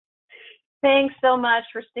Thanks so much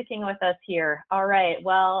for sticking with us here. All right,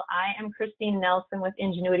 well, I am Christine Nelson with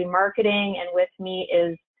Ingenuity Marketing, and with me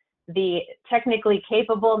is the technically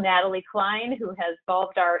capable Natalie Klein, who has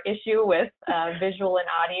solved our issue with visual and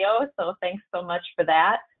audio, so thanks so much for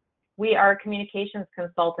that. We are communications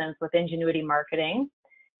consultants with Ingenuity Marketing,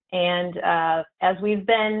 and as we've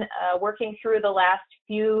been working through the last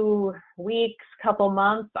few weeks, couple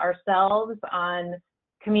months ourselves on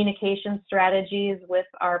communication strategies with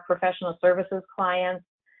our professional services clients,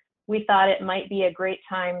 we thought it might be a great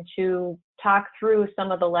time to talk through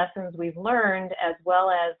some of the lessons we've learned, as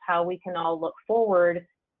well as how we can all look forward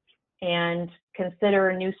and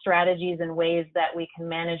consider new strategies and ways that we can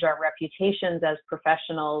manage our reputations as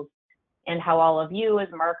professionals, and how all of you as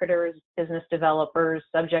marketers, business developers,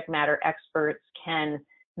 subject matter experts can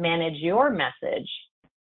manage your message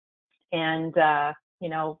and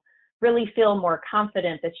really feel more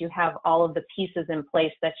confident that you have all of the pieces in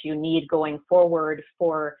place that you need going forward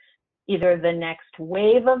for either the next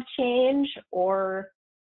wave of change or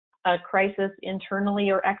a crisis internally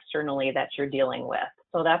or externally that you're dealing with.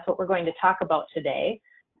 So that's what we're going to talk about today.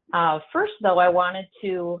 First, though, I wanted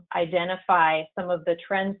to identify some of the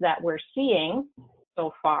trends that we're seeing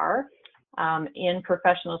so far in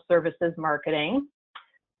professional services marketing.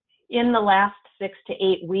 In the last 6 to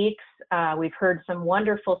 8 weeks, we've heard some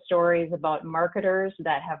wonderful stories about marketers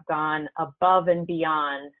that have gone above and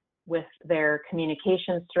beyond with their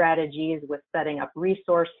communication strategies, with setting up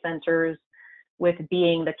resource centers, with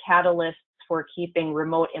being the catalysts for keeping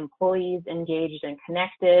remote employees engaged and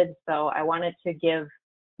connected. So I wanted to give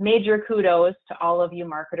major kudos to all of you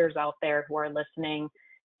marketers out there who are listening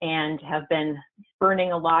and have been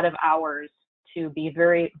burning a lot of hours to be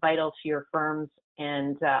very vital to your firms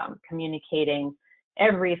and communicating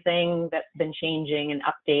everything that's been changing and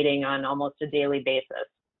updating on almost a daily basis.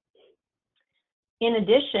 In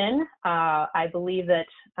addition, I believe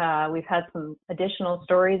that we've had some additional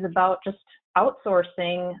stories about just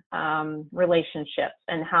outsourcing relationships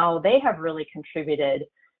and how they have really contributed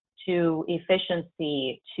to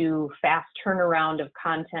efficiency, to fast turnaround of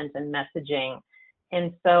content and messaging.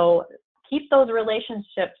 And so keep those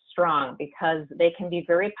relationships strong, because they can be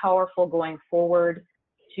very powerful going forward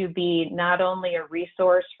to be not only a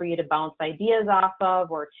resource for you to bounce ideas off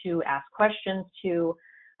of or to ask questions to,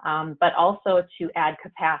 but also to add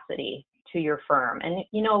capacity to your firm. And,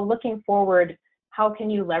 looking forward, how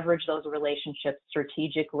can you leverage those relationships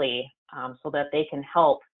strategically so that they can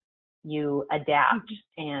help you adapt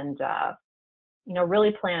and,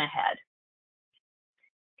 really plan ahead?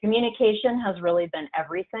 Communication has really been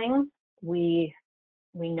everything. We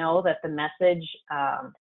know that the message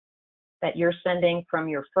that you're sending from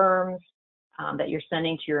your firms, that you're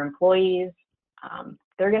sending to your employees,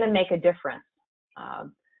 they're going to make a difference.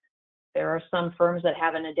 There are some firms that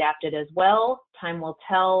haven't adapted as well. Time will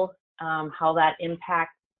tell how that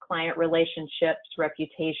impacts client relationships,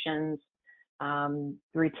 reputations,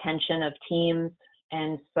 retention of teams.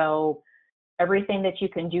 And so everything that you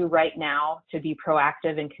can do right now to be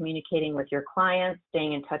proactive in communicating with your clients,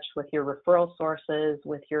 staying in touch with your referral sources,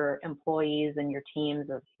 with your employees and your teams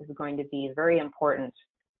is going to be very important,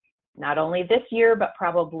 not only this year, but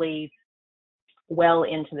probably well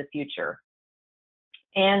into the future.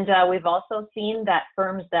 And we've also seen that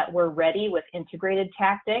firms that were ready with integrated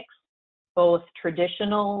tactics, both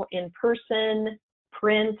traditional in-person,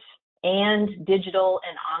 print, and digital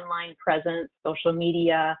and online presence, social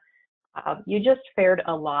media, you just fared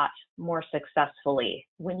a lot more successfully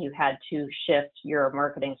when you had to shift your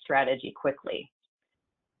marketing strategy quickly.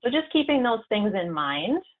 So just keeping those things in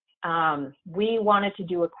mind, we wanted to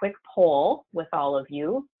do a quick poll with all of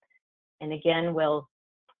you. And again, we'll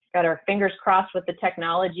got our fingers crossed with the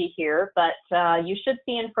technology here, but you should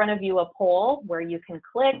see in front of you a poll where you can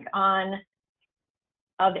click on,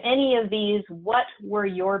 of any of these, what were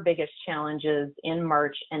your biggest challenges in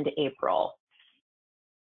March and April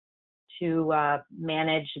to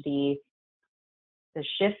manage the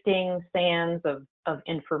shifting sands of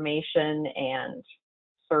information and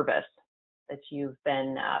service that you've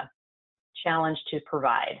been challenged to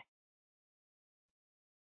provide?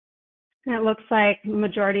 It looks like the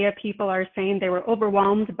majority of people are saying they were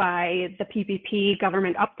overwhelmed by the PPP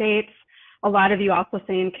government updates. A lot of you also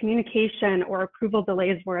saying communication or approval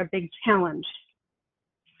delays were a big challenge.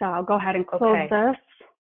 So I'll go ahead and close this.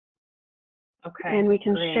 Okay. And we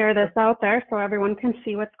can share this out there so everyone can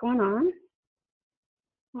see what's going on.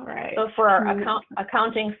 All right. So for our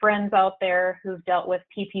accounting friends out there who've dealt with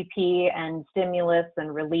PPP and stimulus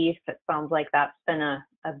and relief, it sounds like that's been a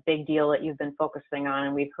big deal that you've been focusing on,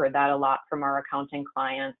 and we've heard that a lot from our accounting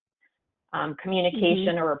clients.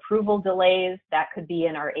 Communication or approval delays, that could be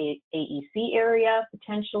in our AEC area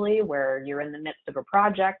potentially, where you're in the midst of a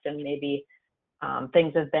project and maybe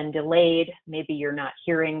things have been delayed. Maybe you're not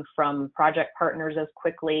hearing from project partners as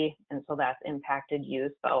quickly, and so that's impacted you.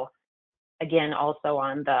 So again, also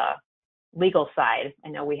on the legal side, I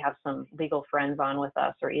know we have some legal friends on with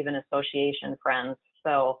us, or even association friends.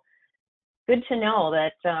 So good to know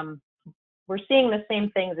that we're seeing the same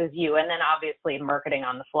things as you. And then obviously marketing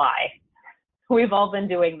on the fly. We've all been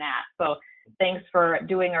doing that. So thanks for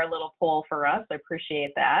doing our little poll for us. I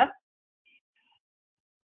appreciate that.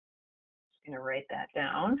 Just going to write that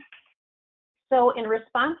down. So in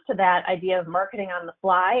response to that idea of marketing on the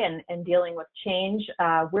fly and dealing with change,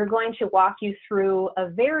 we're going to walk you through a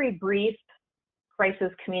very brief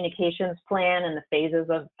crisis communications plan and the phases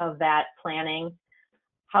of that planning,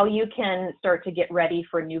 how you can start to get ready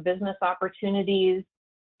for new business opportunities,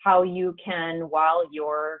 how you can, while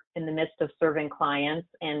you're in the midst of serving clients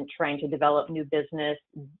and trying to develop new business,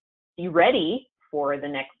 be ready for the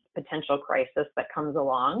next potential crisis that comes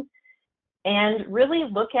along, and really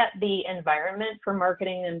look at the environment for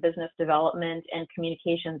marketing and business development and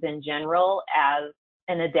communications in general as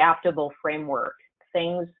an adaptable framework.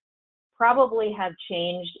 Things probably have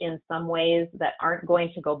changed in some ways that aren't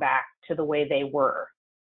going to go back to the way they were.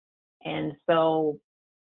 And so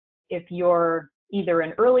if you're either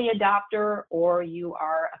an early adopter or you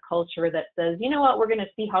are a culture that says, you know what, we're going to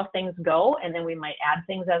see how things go and then we might add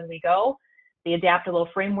things as we go, the adaptable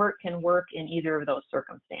framework can work in either of those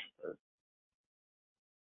circumstances.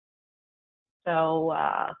 So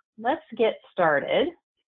let's get started.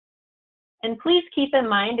 And please keep in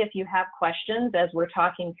mind, if you have questions as we're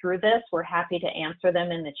talking through this, we're happy to answer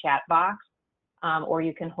them in the chat box, or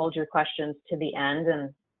you can hold your questions to the end,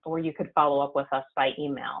 or you could follow up with us by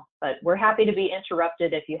email. But we're happy to be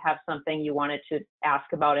interrupted if you have something you wanted to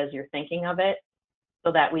ask about as you're thinking of it,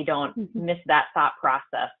 so that we don't miss that thought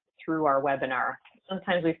process through our webinar.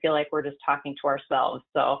 Sometimes we feel like we're just talking to ourselves,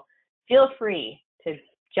 so feel free to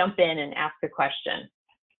jump in and ask a question.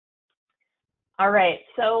 All right,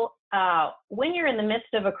 so when you're in the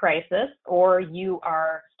midst of a crisis, or you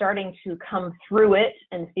are starting to come through it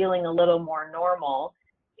and feeling a little more normal,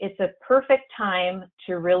 it's a perfect time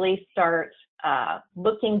to really start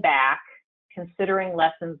looking back, considering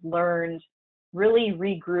lessons learned, really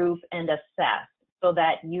regroup and assess so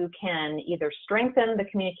that you can either strengthen the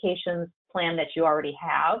communications plan that you already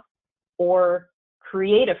have or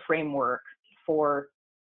create a framework for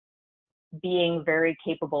being very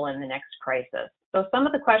capable in the next crisis. So some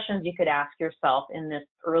of the questions you could ask yourself in this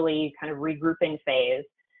early kind of regrouping phase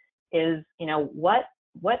is, you know, what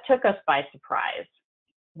took us by surprise?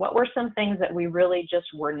 What were some things that we really just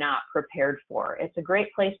were not prepared for? It's a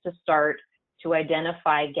great place to start to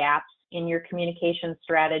identify gaps in your communication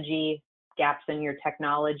strategy, gaps in your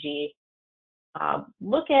technology.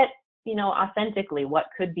 Look at, you know, authentically what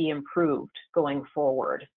could be improved going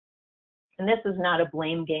forward. And this is not a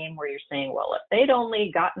blame game where you're saying, well, if they'd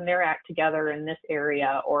only gotten their act together in this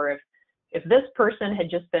area, or if this person had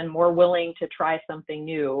just been more willing to try something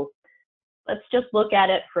new. Let's just look at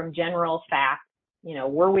it from general facts. You know,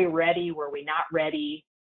 were we ready? Were we not ready?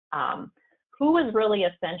 Who was really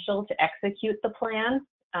essential to execute the plan?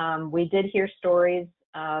 We did hear stories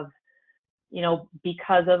of, you know,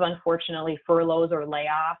 because of unfortunately furloughs or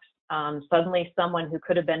layoffs, suddenly someone who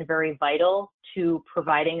could have been very vital to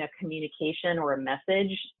providing a communication or a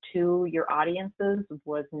message to your audiences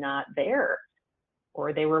was not there,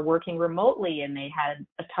 or they were working remotely and they had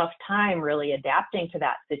a tough time really adapting to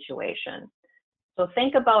that situation. So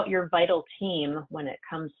think about your vital team when it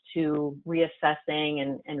comes to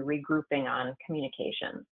reassessing and regrouping on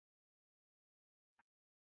communication.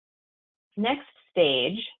 Next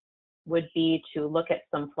stage would be to look at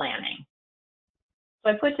some planning.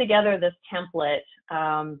 So I put together this template,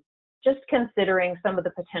 just considering some of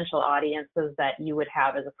the potential audiences that you would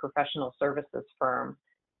have as a professional services firm.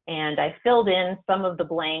 And I filled in some of the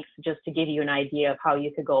blanks just to give you an idea of how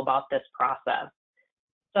you could go about this process.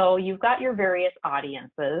 So you've got your various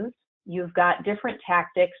audiences, you've got different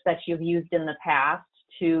tactics that you've used in the past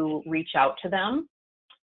to reach out to them.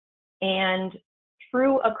 And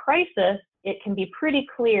through a crisis, it can be pretty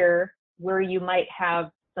clear where you might have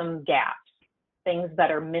some gaps, things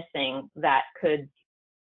that are missing that could,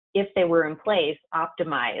 if they were in place,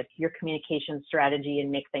 optimize your communication strategy and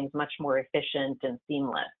make things much more efficient and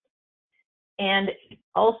seamless. And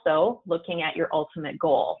also looking at your ultimate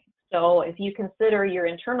goal. So if you consider your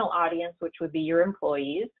internal audience, which would be your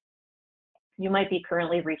employees, you might be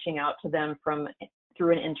currently reaching out to them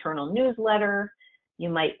through an internal newsletter. You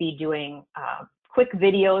might be doing quick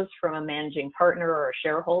videos from a managing partner or a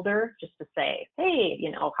shareholder just to say, hey,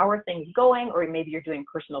 you know, how are things going? Or maybe you're doing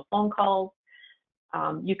personal phone calls.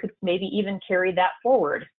 You could maybe even carry that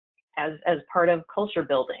forward as part of culture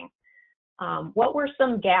building. What were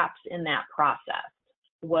some gaps in that process?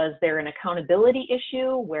 Was there an accountability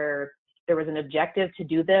issue where there was an objective to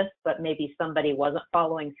do this, but maybe somebody wasn't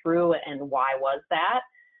following through, and why was that?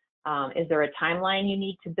 Is there a timeline you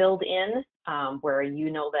need to build in where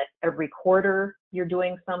you know that every quarter you're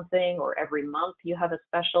doing something, or every month you have a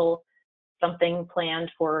special something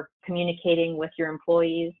planned for communicating with your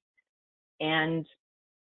employees? And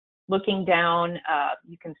looking down,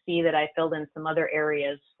 you can see that I filled in some other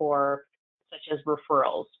areas for such as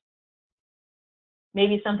referrals.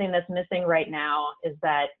 Maybe something that's missing right now is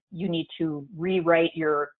that you need to rewrite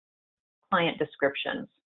your client descriptions.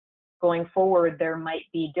 Going forward, there might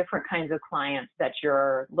be different kinds of clients that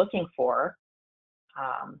you're looking for,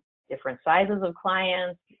 different sizes of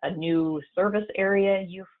clients, a new service area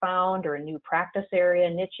you found, or a new practice area,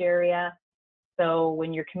 niche area. So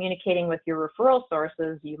when you're communicating with your referral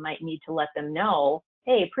sources, you might need to let them know,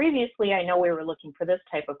 hey, previously I know we were looking for this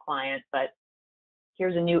type of client, but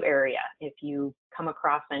here's a new area. If you come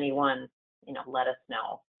across anyone, you know, let us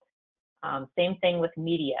know. Same thing with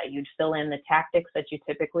media. You'd fill in the tactics that you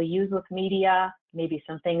typically use with media, maybe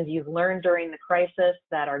some things you've learned during the crisis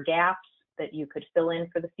that are gaps that you could fill in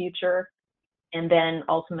for the future. And then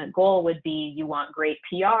ultimate goal would be you want great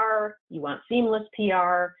PR, you want seamless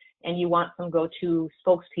PR, and you want some go-to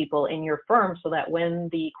spokespeople in your firm so that when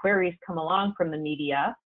the queries come along from the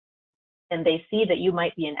media and they see that you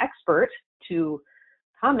might be an expert to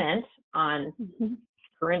comment on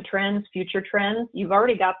current trends, future trends, you've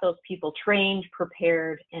already got those people trained,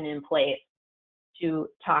 prepared, and in place to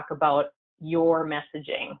talk about your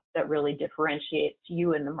messaging that really differentiates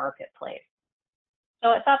you in the marketplace. So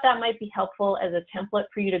I thought that might be helpful as a template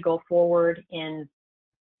for you to go forward in,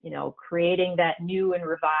 you know, creating that new and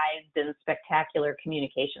revised and spectacular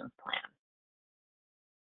communications plan.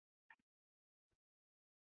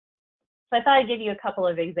 So I thought I'd give you a couple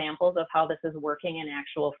of examples of how this is working in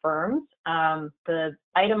actual firms. The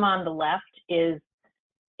item on the left is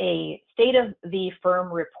a state of the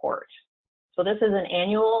firm report. So this is an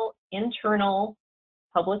annual internal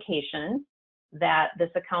publication that this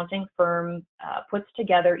accounting firm puts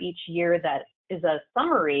together each year that is a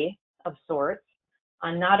summary of sorts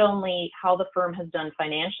on not only how the firm has done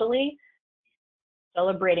financially,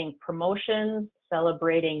 celebrating promotions,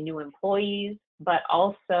 celebrating new employees, but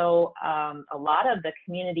also a lot of the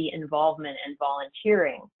community involvement and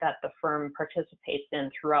volunteering that the firm participates in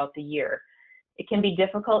throughout the year. It can be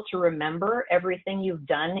difficult to remember everything you've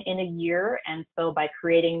done in a year, and so by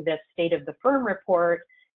creating this State of the Firm report,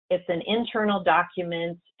 it's an internal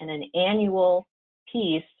document and an annual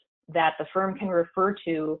piece that the firm can refer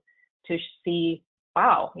to see,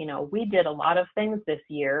 wow, you know, we did a lot of things this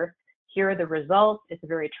year. Here are the results. It's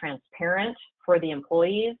very transparent for the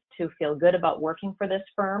employees to feel good about working for this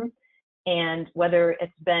firm. And whether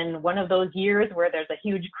it's been one of those years where there's a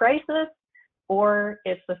huge crisis or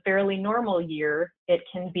it's a fairly normal year, it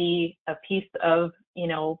can be a piece of, you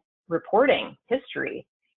know, reporting history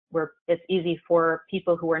where it's easy for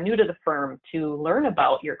people who are new to the firm to learn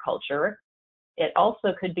about your culture. It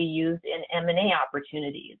also could be used in M&A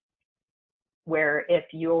opportunities, where if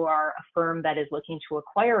you are a firm that is looking to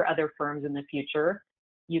acquire other firms in the future,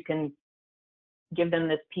 you can give them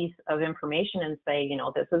this piece of information and say, you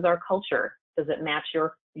know, this is our culture. Does it match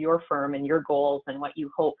your firm and your goals and what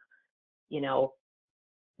you hope, you know,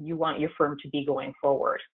 you want your firm to be going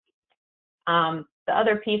forward? The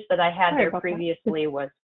other piece that I had there previously was,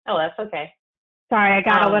 oh, that's okay. Sorry, I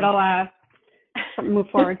got a little, move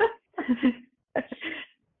forward.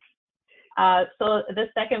 So the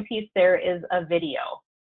second piece there is a video.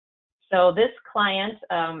 So this client,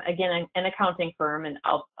 again, an accounting firm, and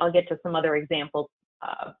I'll get to some other examples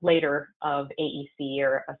later of AEC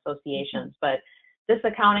or associations, but this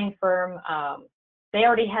accounting firm, they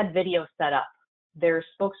already had video set up. Their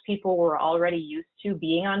spokespeople were already used to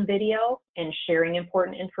being on video and sharing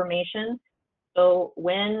important information. So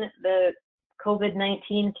when the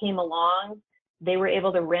COVID-19 came along, they were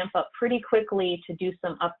able to ramp up pretty quickly to do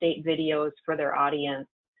some update videos for their audience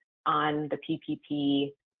on the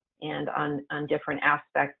PPP and on different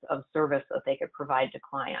aspects of service that they could provide to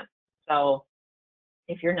clients. So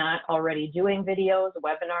if you're not already doing videos,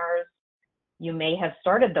 webinars, you may have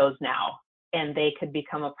started those now, and they could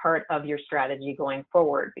become a part of your strategy going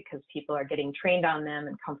forward because people are getting trained on them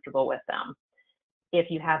and comfortable with them.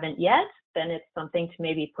 If you haven't yet, then it's something to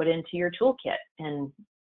maybe put into your toolkit and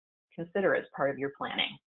consider as part of your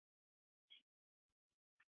planning.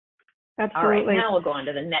 Absolutely. All right, now we'll go on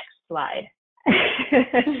to the next slide.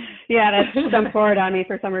 Yeah, that's jumped forward on me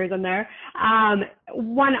for some reason there.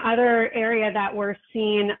 One other area that we're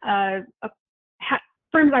seeing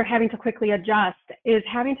firms are having to quickly adjust is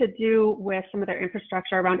having to do with some of their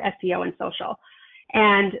infrastructure around SEO and social.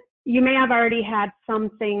 And you may have already had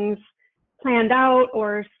some things planned out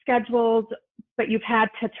or scheduled, but you've had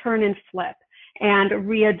to turn and flip and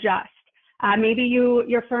readjust. Maybe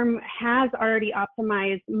your firm has already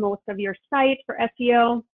optimized most of your site for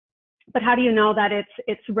SEO, but how do you know that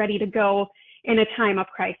it's ready to go in a time of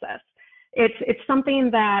crisis? It's something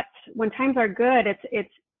that when times are good,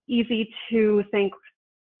 it's easy to think,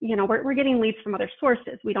 you know, we're getting leads from other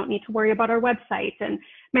sources. We don't need to worry about our website. And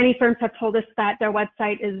many firms have told us that their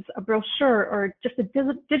website is a brochure or just a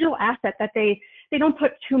digital asset that they don't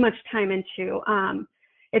put too much time into.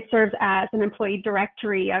 It serves as an employee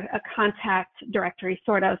directory, a contact directory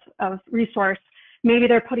sort of resource. Maybe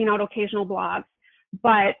they're putting out occasional blogs,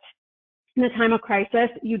 but in a time of crisis,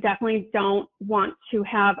 you definitely don't want to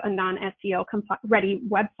have a non-SEO ready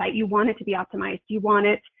website. You want it to be optimized. You want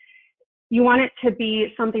it to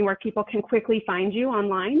be something where people can quickly find you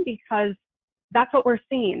online, because that's what we're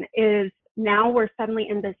seeing is now we're suddenly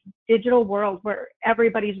in this digital world where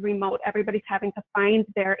everybody's remote, everybody's having to find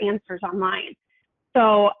their answers online.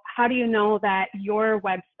 So how do you know that your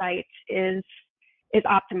website is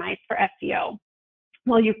optimized for SEO?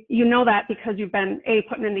 Well, you know that because you've been A,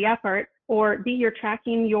 putting in the effort, or B, you're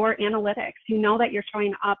tracking your analytics. You know that you're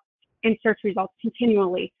showing up in search results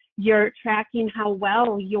continually. You're tracking how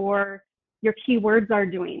well your keywords are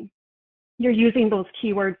doing. You're using those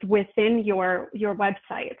keywords within your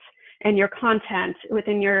website and your content,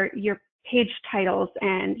 within your page titles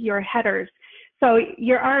and your headers. So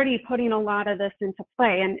you're already putting a lot of this into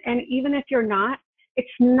play. And even if you're not, it's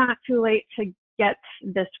not too late to get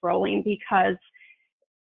this rolling, because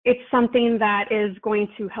it's something that is going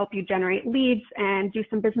to help you generate leads and do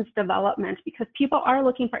some business development, because people are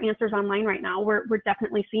looking for answers online right now. We're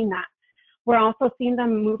definitely seeing that. We're also seeing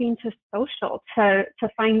them moving to social to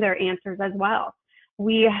find their answers as well.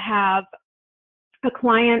 We have a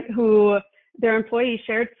client who their employee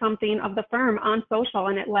shared something of the firm on social,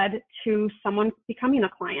 and it led to someone becoming a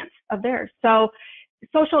client of theirs. So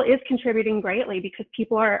social is contributing greatly because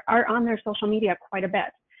people are on their social media quite a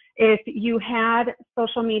bit. If you had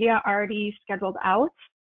social media already scheduled out,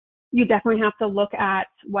 you definitely have to look at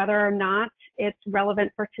whether or not it's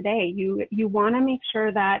relevant for today. You want to make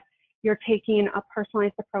sure that you're taking a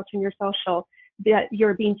personalized approach in your social, that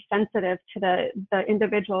you're being sensitive to the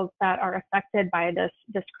individuals that are affected by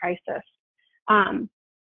this crisis.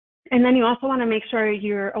 And then you also want to make sure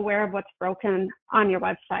you're aware of what's broken on your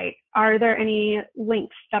website. Are there any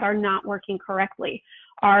links that are not working correctly?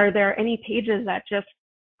 Are there any pages that just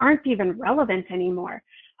aren't even relevant anymore?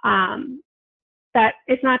 That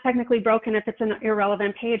it's not technically broken if it's an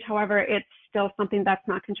irrelevant page. However, it's still something that's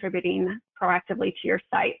not contributing proactively to your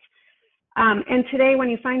site. And today, when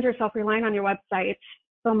you find yourself relying on your website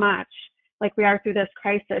so much, like we are through this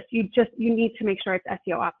crisis, you need to make sure it's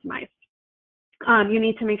SEO optimized. You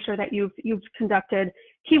need to make sure that you've conducted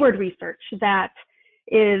keyword research that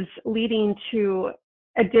is leading to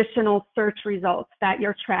additional search results, that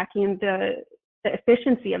you're tracking the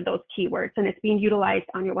efficiency of those keywords, and it's being utilized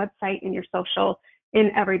on your website, in your social, in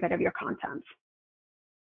every bit of your content.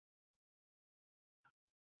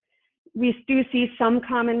 We do see some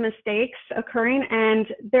common mistakes occurring, and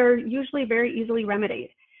they're usually very easily remedied.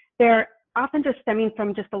 They're often just stemming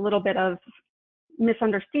from just a little bit of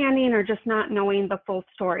misunderstanding or just not knowing the full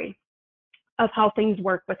story of how things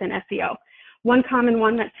work within SEO. One common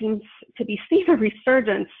one that seems to be seeing a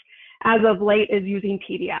resurgence as of late is using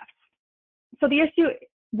PDFs. So the issue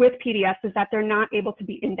with PDFs is that they're not able to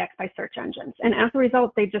be indexed by search engines, and as a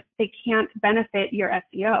result, they can't benefit your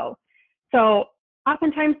SEO. So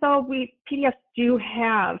oftentimes, though, PDFs do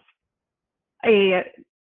have a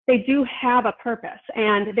purpose,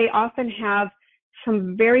 and they often have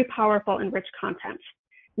some very powerful and rich content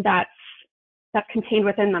that's contained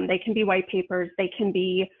within them. They can be white papers, they can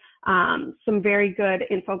be some very good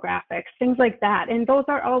infographics, things like that, and those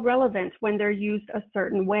are all relevant when they're used a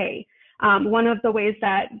certain way. One of the ways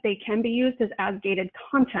that they can be used is as gated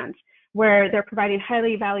content, where they're providing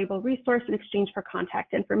highly valuable resource in exchange for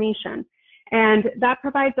contact information. And that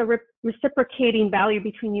provides a reciprocating value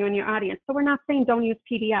between you and your audience. So we're not saying don't use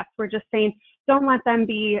PDFs. We're just saying don't let them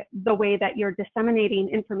be the way that you're disseminating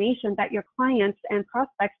information that your clients and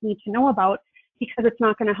prospects need to know about, because it's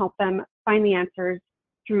not going to help them find the answers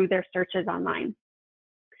through their searches online.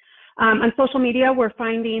 On social media, we're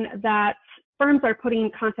finding that firms are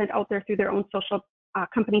putting content out there through their own social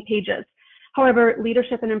company pages. However,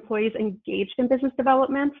 leadership and employees engaged in business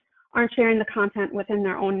development aren't sharing the content within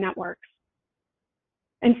their own networks.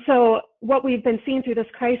 And so what we've been seeing through this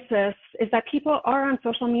crisis is that people are on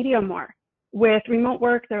social media more. With remote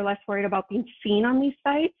work, they're less worried about being seen on these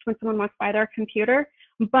sites when someone walks by their computer,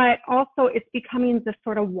 but also it's becoming this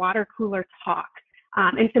sort of water cooler talk,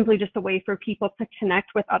 and simply just a way for people to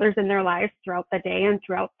connect with others in their lives throughout the day and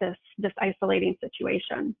throughout this isolating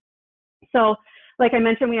situation. So like I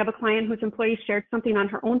mentioned, we have a client whose employee shared something on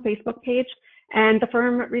her own Facebook page, and the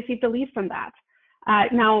firm received a lead from that.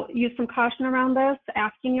 Now, use some caution around this.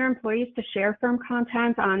 Asking your employees to share firm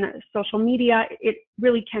content on social media, it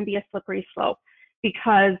really can be a slippery slope,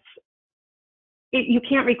 because you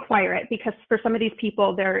can't require it, because for some of these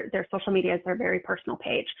people, their social media is their very personal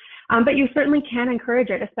page. But you certainly can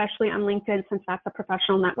encourage it, especially on LinkedIn, since that's a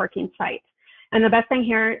professional networking site. And the best thing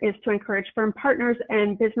here is to encourage firm partners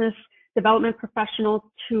and business development professionals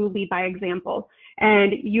to lead by example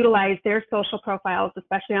and utilize their social profiles,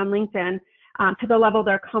 especially on LinkedIn, to the level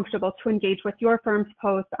they're comfortable to engage with your firm's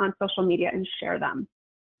posts on social media and share them.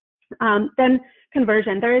 Then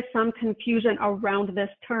conversion. There is some confusion around this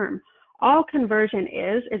term. All conversion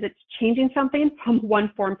is it's changing something from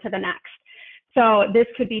one form to the next. So this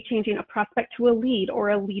could be changing a prospect to a lead or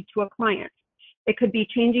a lead to a client. It could be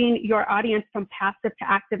changing your audience from passive to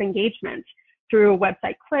active engagement through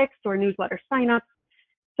website clicks or newsletter signups.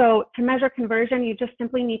 So to measure conversion, you just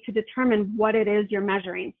simply need to determine what it is you're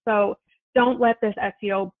measuring. So don't let this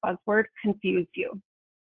SEO buzzword confuse you.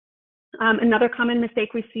 Another common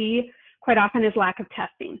mistake we see quite often is lack of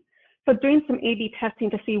testing. So doing some A/B testing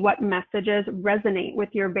to see what messages resonate with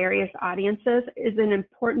your various audiences is an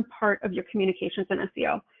important part of your communications in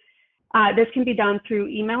SEO. This can be done through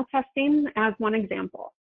email testing as one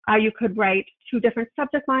example. You could write 2 different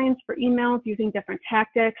subject lines for emails using different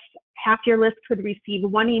tactics. Half your list could receive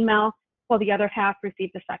one email while the other half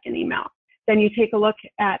receive the second email. Then you take a look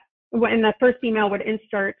at when the first email would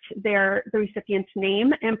insert the recipient's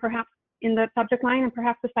name and perhaps in the subject line, and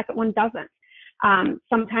perhaps the second one doesn't.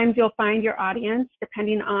 Sometimes you'll find your audience,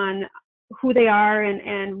 depending on who they are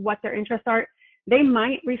and what their interests are, they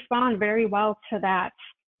might respond very well to that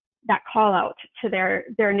call out to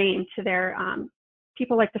their name, to their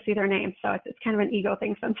people like to see their name, so it's kind of an ego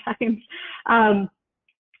thing sometimes.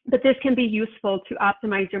 But this can be useful to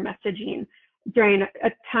optimize your messaging during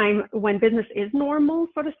a time when business is normal,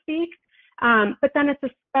 so to speak. But then it's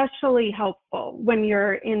especially helpful when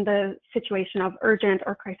you're in the situation of urgent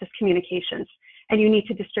or crisis communications and you need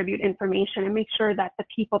to distribute information and make sure that the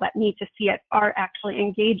people that need to see it are actually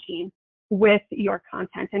engaging with your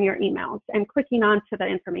content and your emails and clicking onto the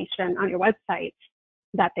information on your website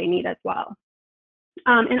that they need as well.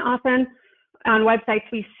 And often on websites,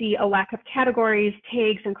 we see a lack of categories,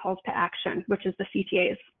 tags, and calls to action, which is the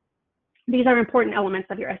CTAs. These are important elements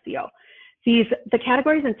of your SEO. The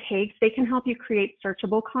categories and tags, they can help you create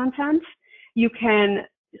searchable content. You can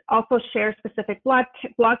also share specific blog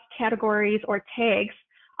categories or tags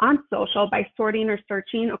on social by sorting or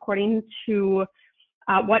searching according to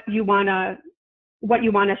what you want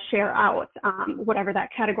to share out, whatever that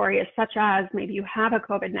category is, such as maybe you have a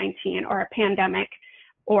COVID-19 or a pandemic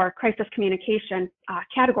or crisis communication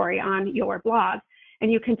category on your blog,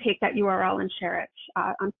 and you can take that URL and share it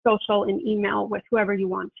on social, in email, with whoever you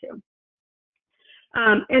want to.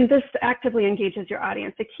 And this actively engages your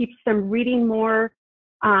audience. It keeps them reading more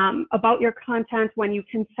about your content when you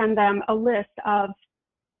can send them a list of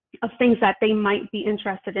things that they might be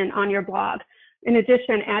interested in on your blog. In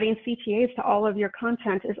addition, adding CTAs to all of your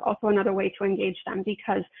content is also another way to engage them,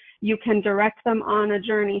 because you can direct them on a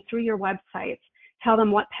journey through your website, tell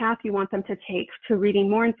them what path you want them to take, to reading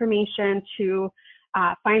more information, to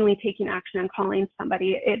finally taking action and calling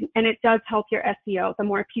somebody. And it does help your SEO. The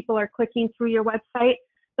more people are clicking through your website,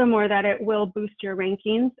 the more that it will boost your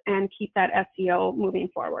rankings and keep that SEO moving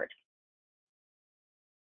forward.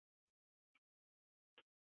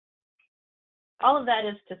 All of that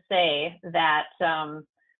is to say that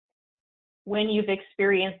when you've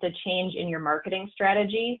experienced a change in your marketing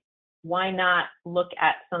strategy, why not look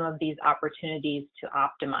at some of these opportunities to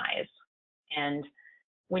optimize? And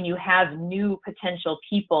when you have new potential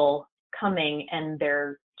people coming and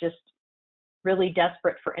they're just really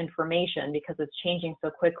desperate for information because it's changing so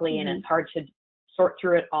quickly and it's hard to sort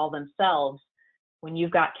through it all themselves, when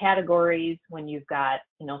you've got categories, when you've got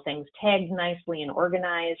things tagged nicely and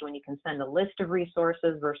organized, when you can send a list of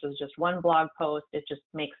resources versus just one blog post, it just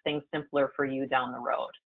makes things simpler for you down the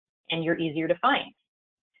road, and you're easier to find.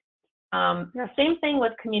 Same thing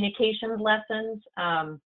with communications lessons.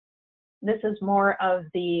 This is more of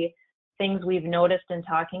the things we've noticed in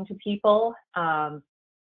talking to people.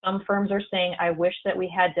 Some firms are saying, I wish that we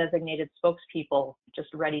had designated spokespeople just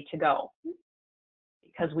ready to go,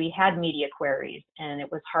 because we had media queries and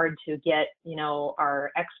it was hard to get,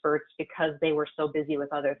 our experts, because they were so busy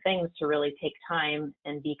with other things, to really take time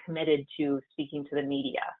and be committed to speaking to the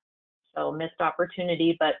media. So missed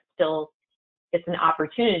opportunity, but still it's an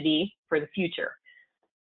opportunity for the future.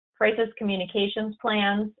 Crisis communications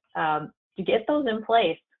plans, to get those in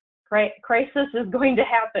place. Crisis is going to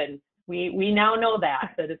happen. We now know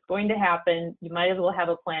that it's going to happen. You might as well have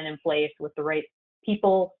a plan in place with the right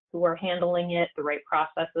people who are handling it, the right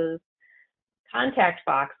processes. Contact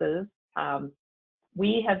boxes.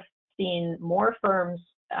 We have seen more firms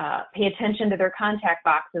pay attention to their contact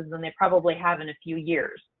boxes than they probably have in a few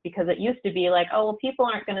years, because it used to be like, oh, well, people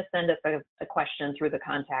aren't going to send us a question through the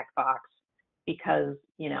contact box, because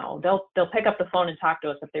they'll pick up the phone and talk to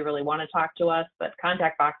us if they really want to talk to us, but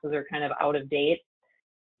contact boxes are kind of out of date.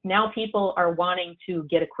 Now people are wanting to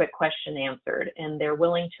get a quick question answered, and they're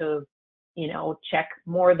willing to check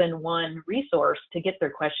more than one resource to get their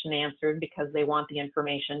question answered, because they want the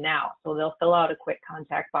information now. So they'll fill out a quick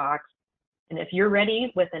contact box, and if you're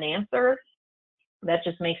ready with an answer, that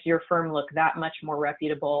just makes your firm look that much more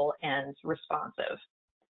reputable and responsive.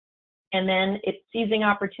 And then it's seizing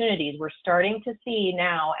opportunities. We're starting to see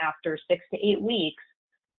now, after 6 to 8 weeks,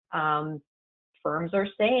 firms are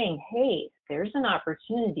saying, hey, there's an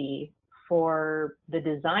opportunity for the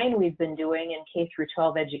design we've been doing in K through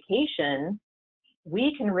 12 education.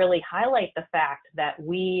 We can really highlight the fact that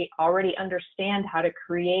we already understand how to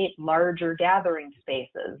create larger gathering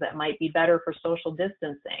spaces that might be better for social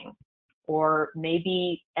distancing. Or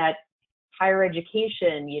maybe at higher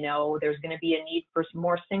education, there's going to be a need for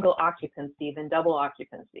more single occupancy than double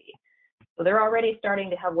occupancy. So they're already starting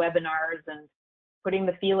to have webinars and putting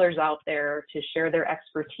the feelers out there to share their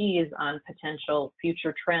expertise on potential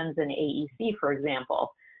future trends in AEC, for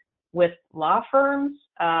example. With law firms,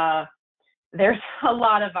 there's a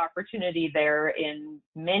lot of opportunity there in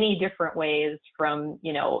many different ways, from,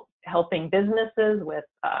 helping businesses with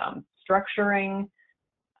structuring,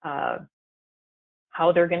 how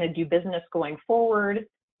they're going to do business going forward,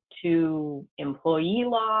 to employee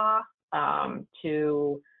law,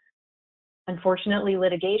 to, unfortunately,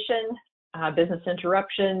 litigation, business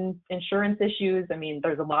interruption, insurance issues. I mean,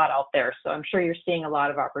 there's a lot out there. So I'm sure you're seeing a lot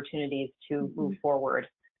of opportunities to move forward.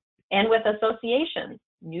 And with associations,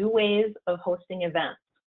 new ways of hosting events.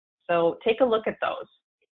 So take a look at those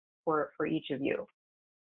for each of you.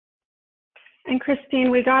 And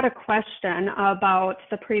Christine, we got a question about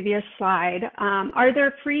the previous slide. Are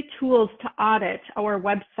there free tools to audit our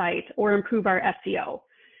website or improve our SEO?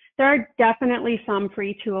 There are definitely some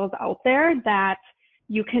free tools out there that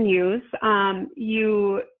you can use.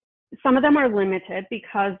 Some of them are limited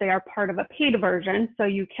because they are part of a paid version. So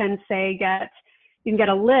you can you can get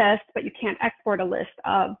a list, but you can't export a list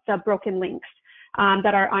of the broken links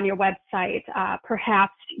that are on your website.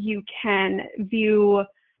 Perhaps you can view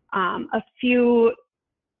a few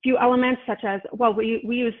elements, such as, well, we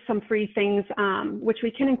use some free things, which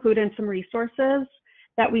we can include in some resources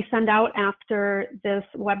that we send out after this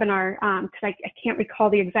webinar, because I can't recall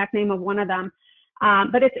the exact name of one of them.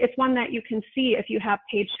 But it's one that you can see if you have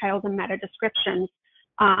page titles and meta descriptions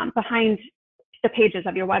behind the pages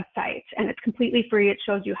of your website, and it's completely free. It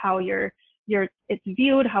shows you how it's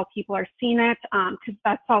viewed, how people are seeing it, because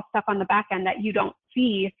that's all stuff on the back end that you don't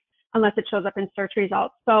see unless it shows up in search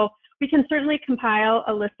results. So we can certainly compile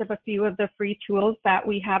a list of a few of the free tools that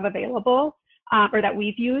we have available, or that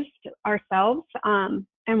we've used ourselves, and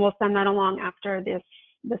we'll send that along after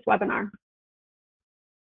this webinar.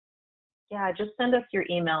 Yeah, just send us your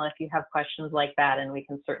email if you have questions like that, and we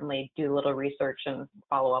can certainly do a little research and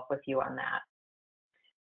follow up with you on that.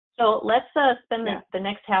 So let's spend the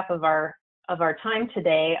next half of our time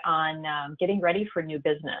today on getting ready for new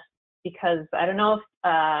business, because I don't know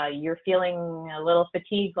if you're feeling a little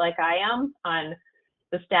fatigued like I am on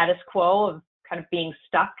the status quo of kind of being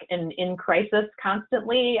stuck in crisis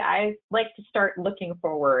constantly. I like to start looking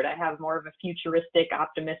forward. I have more of a futuristic,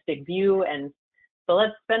 optimistic view, and so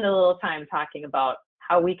let's spend a little time talking about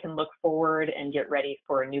how we can look forward and get ready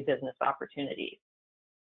for a new business opportunity.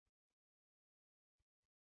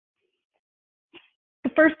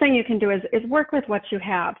 The first thing you can do is work with what you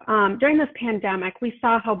have. During this pandemic, we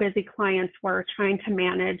saw how busy clients were trying to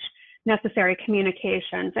manage necessary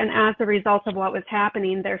communications. And as a result of what was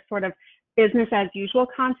happening, their sort of business as usual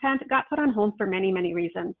content got put on hold for many, many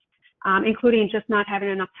reasons, including just not having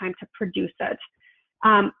enough time to produce it.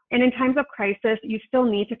 And in times of crisis, you still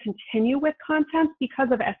need to continue with content because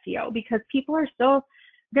of SEO, because people are still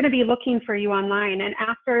going to be looking for you online. And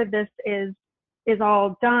after this is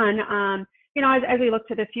all done, as we look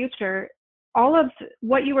to the future, all of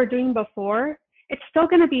what you were doing before, it's still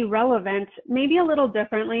going to be relevant, maybe a little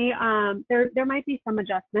differently. There might be some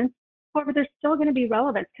adjustments, however, there's still going to be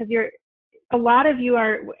relevant because a lot of you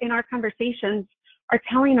are in our conversations are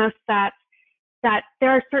telling us that there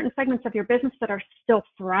are certain segments of your business that are still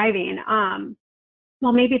thriving.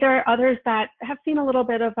 Well, maybe there are others that have seen a little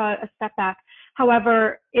bit of a step back.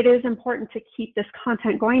 However, it is important to keep this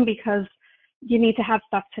content going because you need to have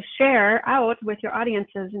stuff to share out with your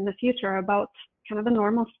audiences in the future about kind of the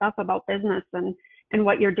normal stuff about business and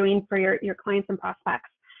what you're doing for your clients and prospects.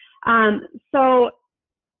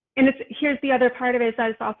 Here's the other part of it is that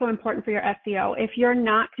it's also important for your SEO. If you're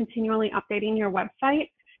not continually updating your website,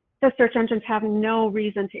 the search engines have no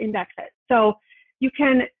reason to index it. So you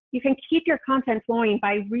can keep your content flowing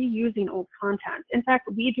by reusing old content. In fact,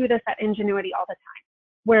 we do this at Ingenuity all the time,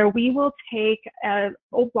 where we will take an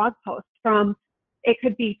old blog post from, it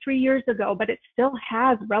could be 3 years ago, but it still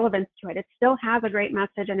has relevance to it. It still has a great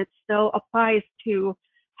message and it still applies to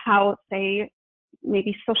how, say,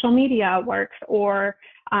 maybe social media works or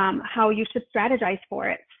how you should strategize for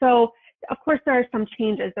it. So of course there are some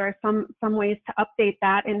changes. There are some ways to update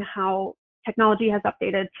that in how technology has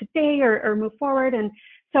updated today or move forward. And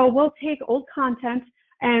so we'll take old content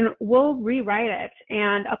and we'll rewrite it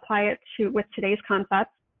and apply it with today's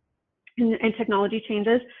concepts and technology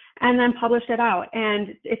changes and then publish it out. And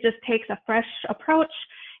it just takes a fresh approach,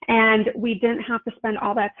 and we didn't have to spend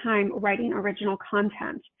all that time writing original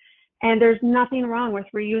content. And there's nothing wrong with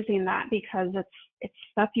reusing that because it's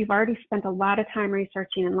stuff you've already spent a lot of time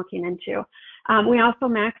researching and looking into. We also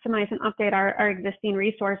maximize and update our existing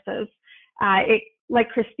resources. Like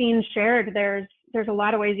Christine shared, there's a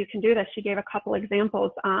lot of ways you can do this. She gave a couple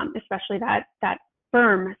examples, especially that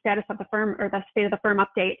firm, status of the firm or the state of the firm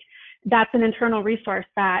update. That's an internal resource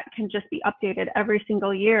that can just be updated every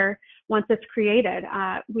single year once it's created.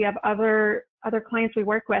 We have other clients we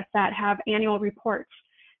work with that have annual reports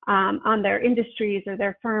on their industries or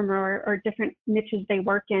their firm or different niches they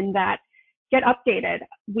work in that get updated.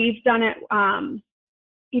 We've done it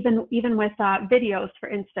even with videos, for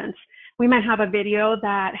instance. We might have a video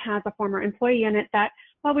that has a former employee in it that,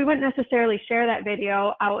 well, we wouldn't necessarily share that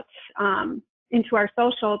video out into our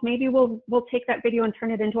socials. Maybe we'll take that video and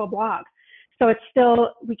turn it into a blog. So it's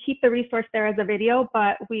still, we keep the resource there as a video,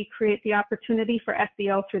 but we create the opportunity for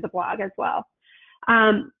SEO through the blog as well.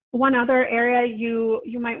 One other area you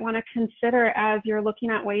might want to consider as you're looking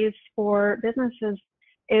at ways for businesses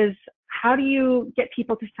is how do you get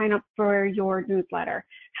people to sign up for your newsletter?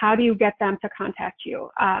 How do you get them to contact you?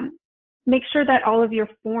 Make sure that all of your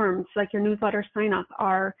forms, like your newsletter sign up,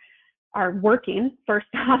 are working first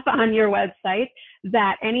off on your website,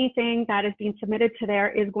 that anything that is being submitted to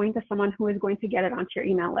there is going to someone who is going to get it onto your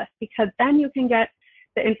email list, because then you can get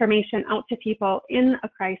the information out to people in a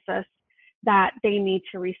crisis that they need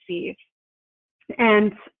to receive.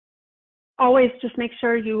 And always just make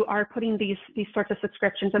sure you are putting these sorts of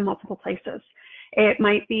subscriptions in multiple places. It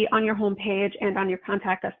might be on your homepage and on your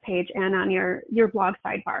contact us page and on your blog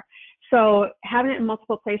sidebar. So having it in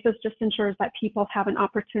multiple places just ensures that people have an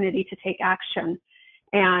opportunity to take action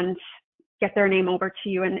and get their name over to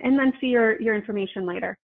you and then see your information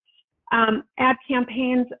later. Ad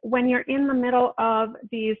campaigns, when you're in the middle of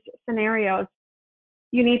these scenarios,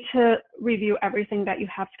 you need to review everything that you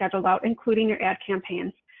have scheduled out, including your ad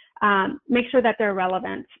campaigns. Make sure that they're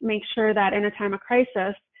relevant. Make sure that in a time of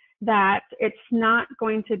crisis, that it's not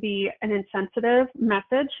going to be an insensitive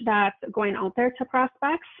message that's going out there to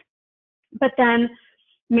prospects, but then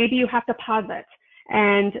maybe you have to pause it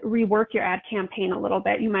and rework your ad campaign a little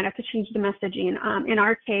bit. You might have to change the messaging. In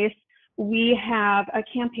our case, we have a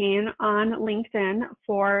campaign on LinkedIn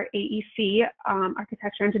for AEC,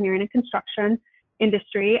 Architecture, Engineering, and Construction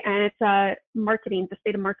industry, and it's the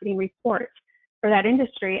state of marketing report for that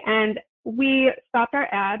industry. And we stopped our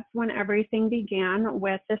ads when everything began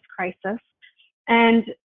with this crisis. And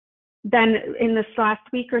then in this last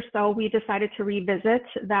week or so, we decided to revisit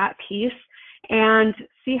that piece and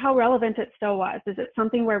see how relevant it still was. Is it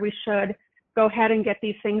something where we should go ahead and get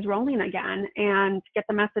these things rolling again and get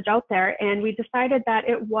the message out there? And we decided that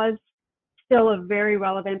it was still a very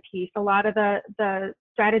relevant piece. A lot of the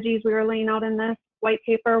strategies we were laying out in this white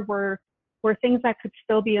paper were things that could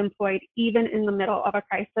still be employed even in the middle of a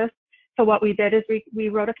crisis. So what we did is we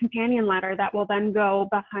wrote a companion letter that will then go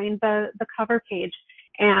behind the cover page,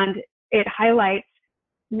 and it highlights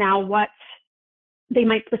now what they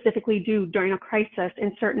might specifically do during a crisis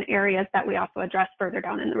in certain areas that we also address further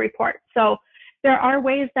down in the report. So there are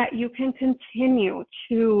ways that you can continue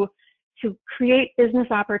to create business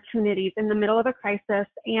opportunities in the middle of a crisis,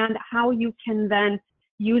 and how you can then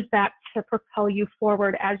use that to propel you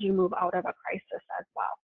forward as you move out of a crisis as well.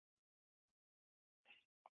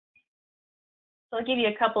 So I'll give you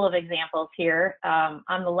a couple of examples here.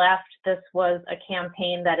 On the left, this was a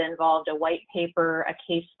campaign that involved a white paper, a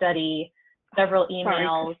case study, several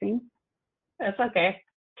emails. Sorry, It's okay.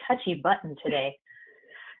 Touchy button today.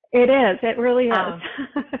 It is. It really is.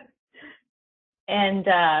 And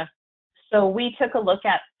so we took a look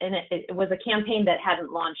at, and it was a campaign that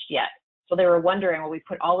hadn't launched yet. So they were wondering, well, we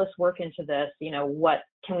put all this work into this, you know, what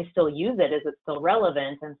can we still use it? Is it still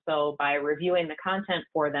relevant? And so by reviewing the content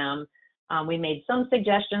for them, we made some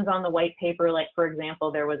suggestions on the white paper. Like, for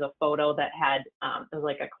example, there was a photo that had, it was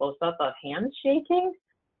like a close-up of hands shaking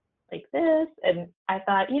like this. And I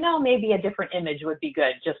thought, you know, maybe a different image would be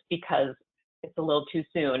good, just because it's a little too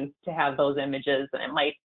soon to have those images and it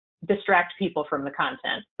might distract people from the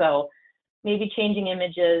content. So maybe changing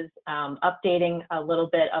images, updating a little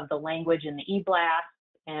bit of the language in the e-blast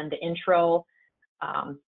and the intro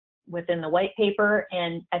within the white paper.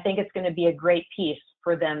 And I think it's going to be a great piece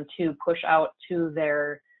for them to push out to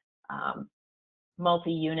their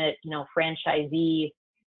multi-unit, you know, franchisee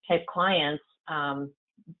type clients,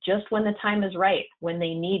 just when the time is right, when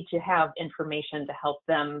they need to have information to help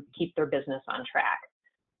them keep their business on track.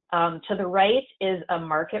 To the right is a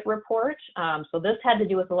market report. So this had to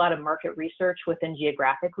do with a lot of market research within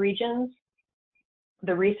geographic regions.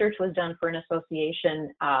 The research was done for an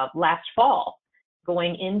association last fall.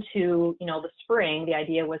 Going into, you know, the spring, the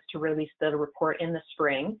idea was to release the report in the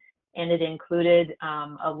spring, and it included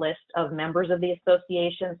a list of members of the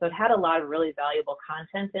association. So it had a lot of really valuable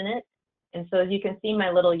content in it. And so as you can see, my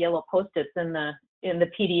little yellow Post-its in the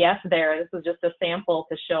PDF there, this was just a sample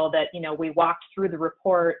to show that, you know, we walked through the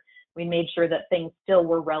report, we made sure that things still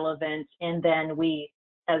were relevant, and then we,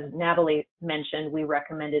 as Natalie mentioned, we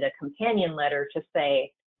recommended a companion letter to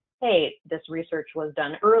say, hey, this research was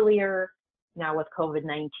done earlier, now with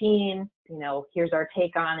COVID-19, you know, here's our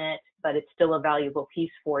take on it, but it's still a valuable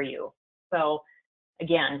piece for you. So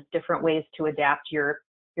again, different ways to adapt your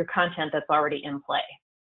content that's already in play.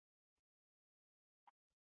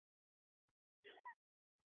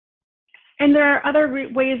 And there are other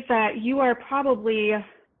ways that you are probably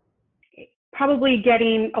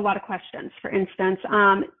getting a lot of questions. For instance,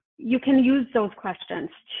 you can use those questions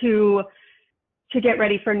to get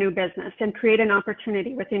ready for new business and create an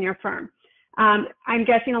opportunity within your firm. I'm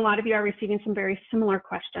guessing a lot of you are receiving some very similar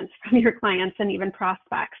questions from your clients and even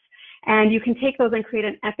prospects. And you can take those and create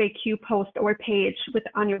an FAQ post or page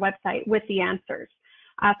on your website with the answers.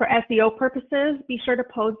 For SEO purposes, be sure to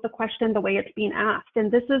pose the question the way it's being asked.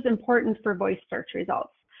 And this is important for voice search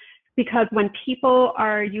results, because when people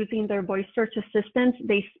are using their voice search assistants,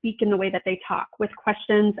 they speak in the way that they talk, with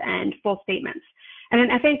questions and full statements. And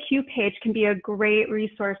an FAQ page can be a great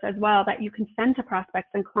resource as well that you can send to prospects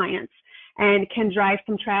and clients, and can drive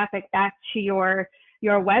some traffic back to your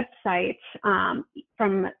website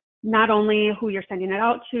from not only who you're sending it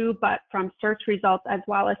out to, but from search results as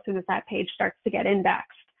well, as soon as that page starts to get indexed.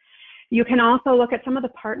 You can also look at some of the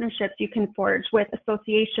partnerships you can forge with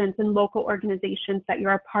associations and local organizations that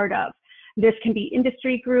you're a part of. This can be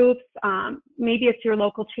industry groups, maybe it's your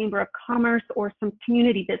local chamber of commerce or some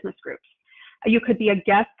community business groups. You could be a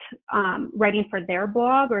guest writing for their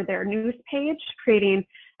blog or their news page, creating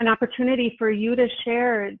an opportunity for you to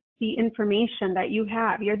share the information that you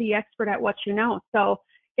have. You're the expert at what you know. So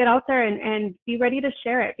get out there and be ready to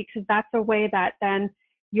share it, because that's a way that then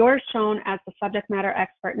you're shown as the subject matter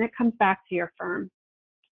expert and it comes back to your firm.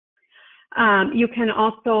 You can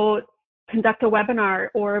also conduct a webinar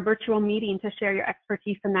or a virtual meeting to share your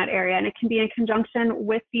expertise in that area. And it can be in conjunction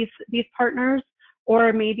with these partners,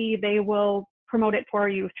 or maybe they will promote it for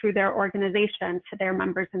you through their organization to their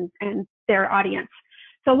members and their audience.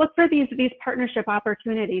 So look for these partnership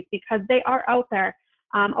opportunities, because they are out there.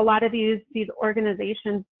 A lot of these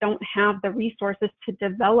organizations don't have the resources to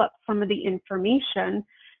develop some of the information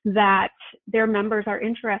that their members are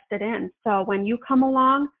interested in. So when you come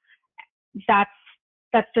along, that's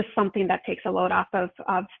just something that takes a load off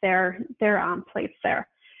of their plates there.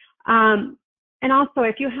 And also,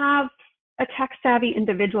 if you have a tech-savvy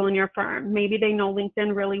individual in your firm, maybe they know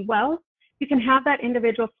LinkedIn really well, you can have that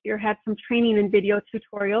individual spearhead some training and video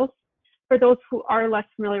tutorials for those who are less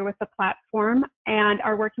familiar with the platform and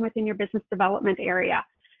are working within your business development area.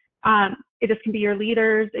 This can be your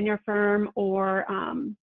leaders in your firm, or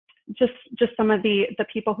just some of the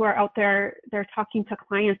people who are out there, they're talking to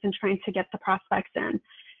clients and trying to get the prospects in.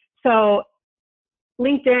 So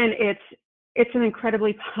LinkedIn, it's an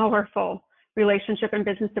incredibly powerful relationship and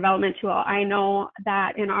business development tool. I know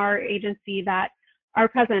that in our agency that our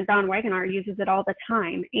president, Dawn Wagoner, uses it all the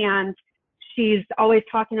time. And She's always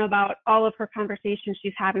talking about all of her conversations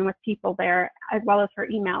she's having with people there, as well as her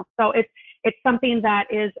email. So it's something that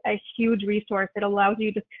is a huge resource. It allows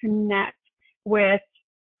you to connect with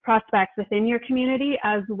prospects within your community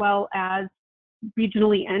as well as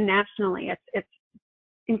regionally and nationally. It's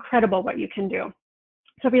incredible what you can do.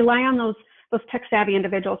 So rely on those tech savvy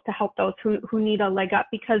individuals to help those who need a leg up,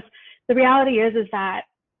 because the reality is that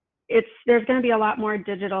there's going to be a lot more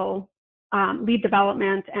digital lead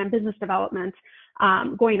development and business development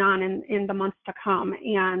going on in the months to come,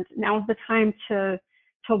 and now is the time to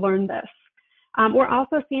learn this. We're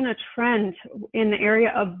also seeing a trend in the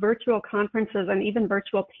area of virtual conferences and even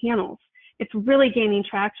virtual panels. It's really gaining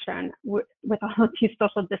traction with all of these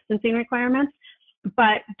social distancing requirements,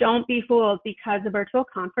 but don't be fooled, because the virtual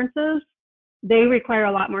conferences, they require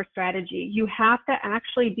a lot more strategy. You have to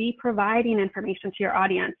actually be providing information to your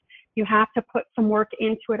audience. You have to put some work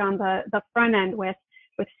into it on the front end with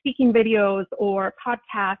speaking videos or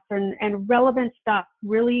podcasts and relevant stuff,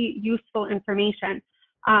 really useful information.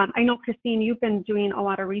 I know, Christine, you've been doing a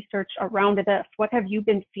lot of research around this. What have you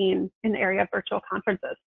been seeing in the area of virtual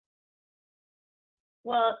conferences?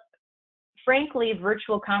 Well, frankly,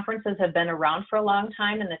 virtual conferences have been around for a long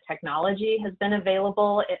time and the technology has been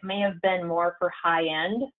available. It may have been more for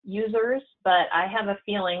high-end users, but I have a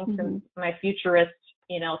feeling, since my futurist,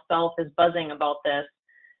 self is buzzing about this,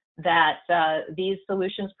 that these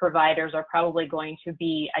solutions providers are probably going to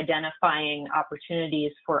be identifying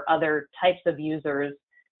opportunities for other types of users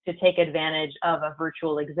to take advantage of a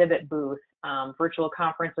virtual exhibit booth, virtual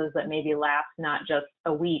conferences that maybe last not just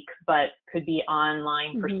a week, but could be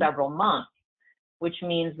online for several months, which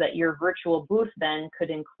means that your virtual booth then could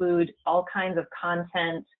include all kinds of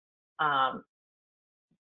content,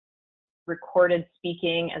 recorded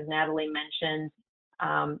speaking, as Natalie mentioned,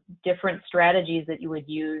 different strategies that you would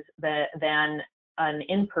use than an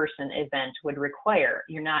in-person event would require.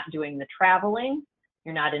 You're not doing the traveling,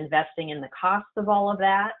 you're not investing in the costs of all of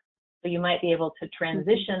that, so you might be able to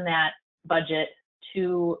transition that budget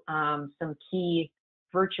to some key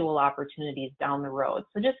virtual opportunities down the road.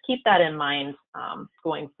 So just keep that in mind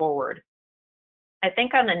going forward. I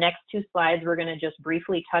think on the next two slides, we're going to just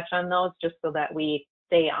briefly touch on those just so that we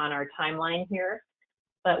stay on our timeline here.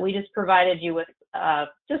 But we just provided you with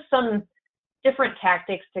just some different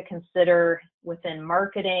tactics to consider within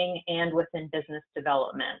marketing and within business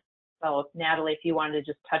development. So Natalie, if you wanted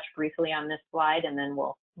to just touch briefly on this slide, and then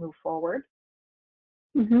we'll move forward.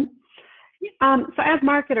 So as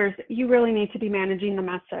marketers, you really need to be managing the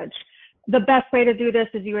message. The best way to do this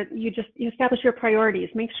is you establish your priorities.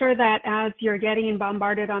 Make sure that as you're getting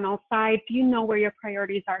bombarded on all sides, you know where your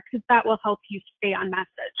priorities are, because that will help you stay on message.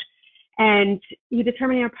 And you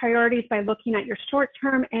determine your priorities by looking at your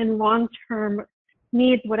short-term and long-term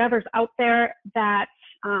needs, whatever's out there that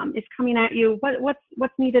is coming at you,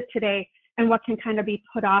 what's needed today, and what can kind of be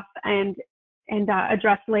put off and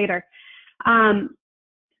addressed later. And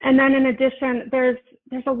then in addition, there's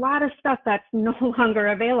a lot of stuff that's no longer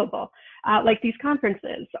available, like these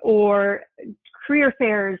conferences or career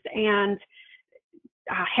fairs and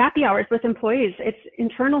happy hours with employees. It's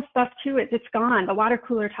internal stuff too. It's gone. The water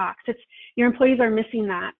cooler talks. Your employees are missing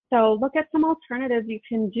that. So look at some alternatives you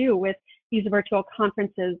can do with these virtual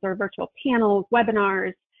conferences or virtual panels,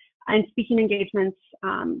 webinars, and speaking engagements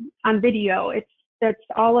on video. That's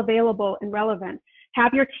all available and relevant.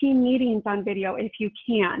 Have your team meetings on video if you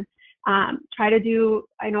can. Try to do,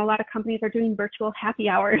 I know a lot of companies are doing virtual happy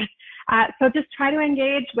hours. So just try to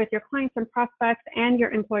engage with your clients and prospects and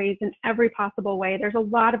your employees in every possible way. There's a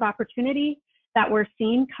lot of opportunity that we're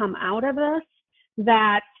seeing come out of this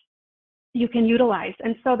that you can utilize.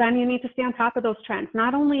 And so then you need to stay on top of those trends,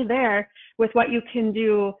 not only there with what you can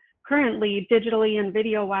do currently digitally and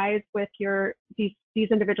video wise with these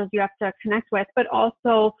individuals you have to connect with, but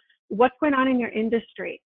also what's going on in your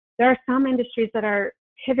industry. There are some industries that are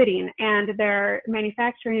pivoting, and they're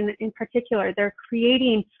manufacturing in particular. They're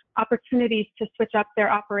creating opportunities to switch up their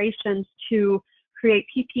operations to create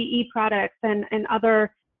PPE products and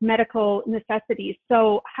other medical necessities.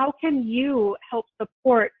 So how can you help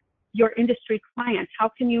support your industry clients? How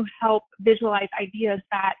can you help visualize ideas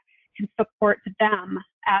that can support them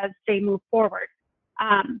as they move forward?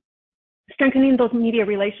 Strengthening those media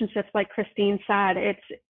relationships, like Christine said,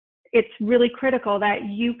 it's really critical that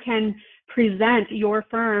you can present your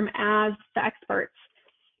firm as the experts.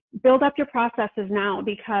 Build up your processes now,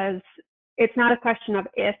 because it's not a question of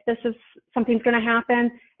if something's going to happen.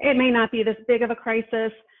 It may not be this big of a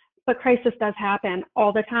crisis, but crisis does happen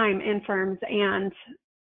all the time in firms, and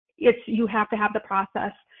you have to have the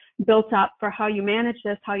process built up for how you manage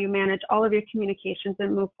this, how you manage all of your communications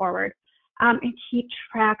and move forward. and keep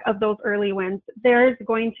track of those early wins. There's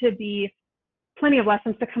going to be plenty of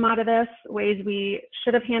lessons to come out of this, ways we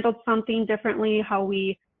should have handled something differently, how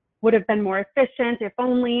we would have been more efficient if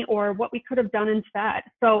only, or what we could have done instead.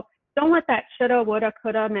 So don't let that shoulda, woulda,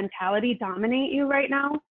 coulda mentality dominate you right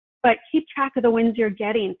now, but keep track of the wins you're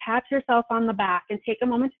getting. Pat yourself on the back and take a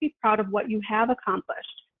moment to be proud of what you have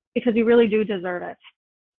accomplished, because you really do deserve it.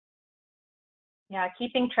 Yeah,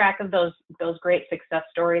 keeping track of those great success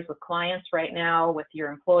stories with clients right now, with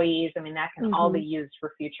your employees, I mean, that can all be used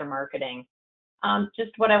for future marketing.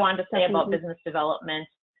 Just what I wanted to say about business development.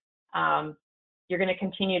 You're going to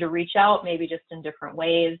continue to reach out, maybe just in different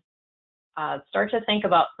ways. Start to think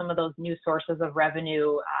about some of those new sources of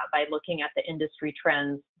revenue by looking at the industry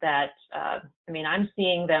trends that, I mean, I'm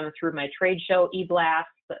seeing them through my trade show e-blasts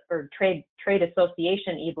or trade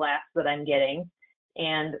association e-blasts that I'm getting.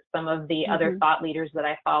 And some of the other thought leaders that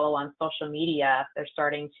I follow on social media, they're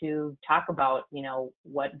starting to talk about, you know,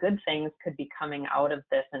 what good things could be coming out of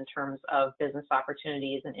this in terms of business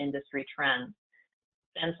opportunities and industry trends.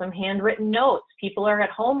 Send some handwritten notes. People are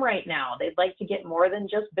at home right now. They'd like to get more than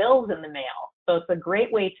just bills in the mail. So it's a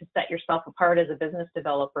great way to set yourself apart as a business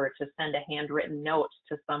developer to send a handwritten note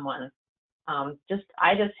to someone.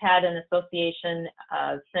 I just had an association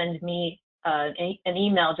send me an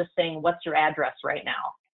email just saying, what's your address right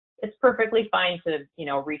now? It's perfectly fine to, you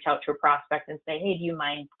know, reach out to a prospect and say, hey, do you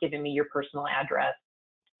mind giving me your personal address?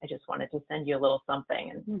 I just wanted to send you a little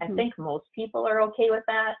something. And I think most people are okay with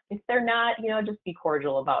that. If they're not, you know, just be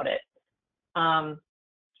cordial about it.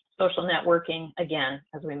 Social networking, again,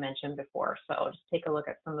 as we mentioned before. So just take a look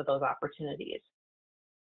at some of those opportunities.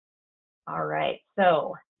 All right,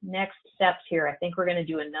 so next steps here. I think we're going to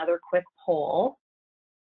do another quick poll.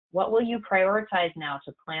 What will you prioritize now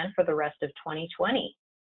to plan for the rest of 2020?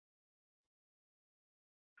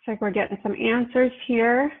 Looks like we're getting some answers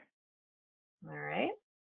here. All right.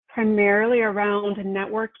 Primarily around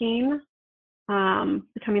networking,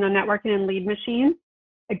 becoming a networking and lead machine,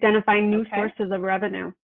 identifying new sources of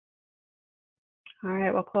revenue. All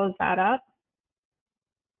right, we'll close that up.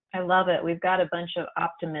 I love it. We've got a bunch of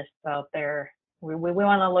optimists out there. We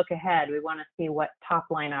want to look ahead. We want to see what top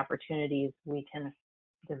line opportunities we can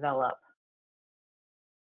develop.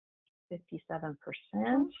 57%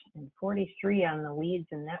 and 43% on the leads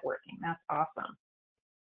and networking. That's awesome.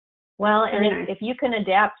 Well, and if you can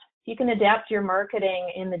adapt your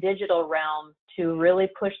marketing in the digital realm to really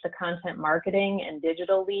push the content marketing and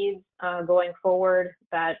digital leads going forward,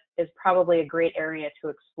 that is probably a great area to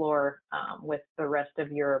explore with the rest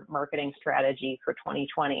of your marketing strategy for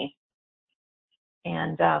 2020.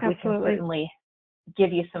 And we can certainly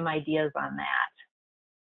give you some ideas on that.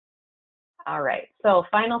 All right, so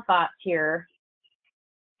final thoughts here.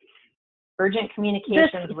 Urgent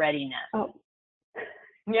communications readiness. Oh.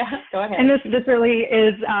 Yeah, go ahead. And this really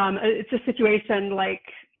is, it's a situation like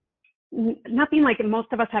nothing like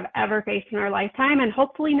most of us have ever faced in our lifetime, and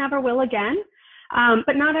hopefully never will again.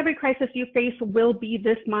 But not every crisis you face will be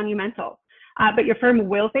this monumental. But your firm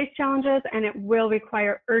will face challenges, and it will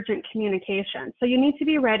require urgent communication. So you need to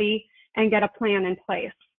be ready and get a plan in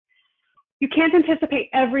place. You can't anticipate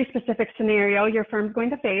every specific scenario your firm's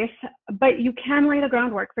going to face, but you can lay the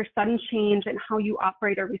groundwork for sudden change in how you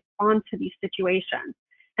operate or respond to these situations.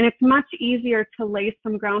 And it's much easier to lay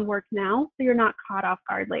some groundwork now so you're not caught off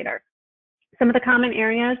guard later. Some of the common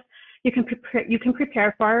areas you can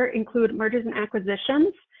prepare for include mergers and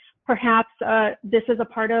acquisitions. Perhaps this is a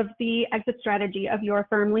part of the exit strategy of your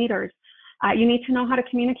firm leaders. You need to know how to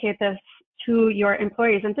communicate this to your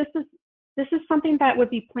employees, and this is something that would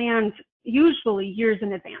be planned usually years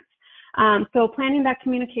in advance. So planning that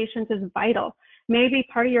communications is vital. Maybe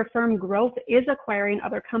part of your firm growth is acquiring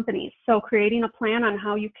other companies. So creating a plan on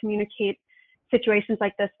how you communicate situations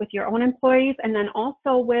like this with your own employees, and then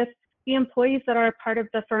also with the employees that are a part of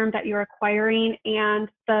the firm that you're acquiring and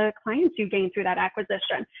the clients you gain through that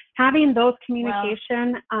acquisition. Having those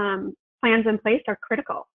communication plans in place are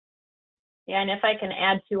critical. Yeah, and if I can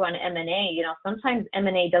add to on M&A, you know, sometimes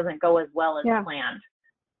M&A doesn't go as well as planned.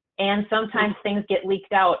 And sometimes things get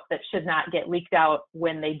leaked out that should not get leaked out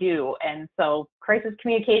when they do. And so crisis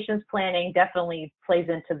communications planning definitely plays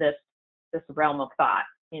into this realm of thought.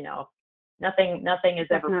 You know, nothing is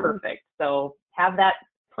ever perfect. So have that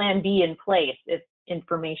plan B in place if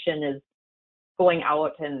information is going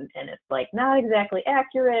out and it's like not exactly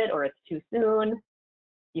accurate or it's too soon.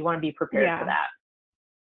 You want to be prepared for that.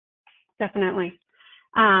 Definitely.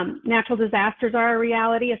 Natural disasters are a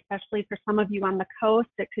reality, especially for some of you on the coast.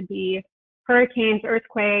 It could be hurricanes,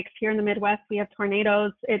 earthquakes. Here in the Midwest, we have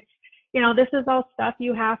tornadoes. It's, you know, this is all stuff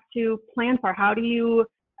you have to plan for. How do you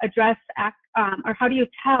address or how do you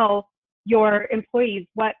tell your employees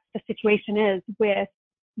what the situation is with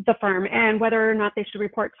the firm and whether or not they should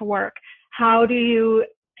report to work. How do you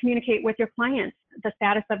communicate with your clients the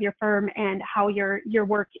status of your firm and how your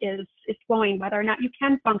work is flowing, whether or not you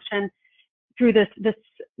can function through this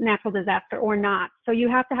natural disaster or not. So you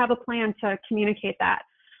have to have a plan to communicate that.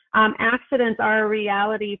 Accidents are a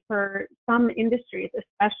reality for some industries,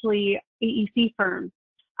 especially AEC firms.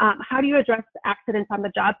 How do you address accidents on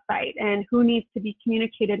the job site, and who needs to be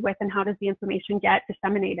communicated with, and how does the information get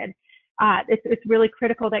disseminated? It's really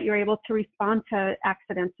critical that you're able to respond to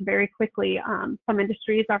accidents very quickly. Some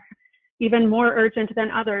industries are even more urgent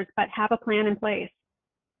than others, but have a plan in place.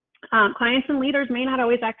 Clients and leaders may not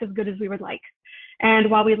always act as good as we would like.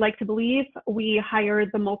 And while we'd like to believe we hire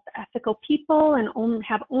the most ethical people and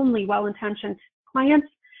have only well-intentioned clients,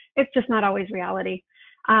 it's just not always reality.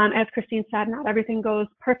 As Christine said, not everything goes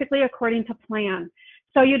perfectly according to plan.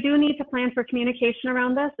 So you do need to plan for communication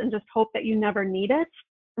around this and just hope that you never need it.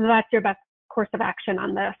 And that's your best course of action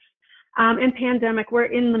on this. In pandemic, we're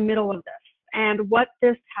in the middle of this. And what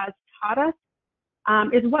this has taught us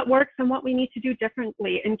is what works and what we need to do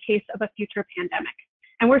differently in case of a future pandemic.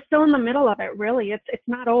 And we're still in the middle of it, really. It's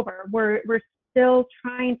not over. We're still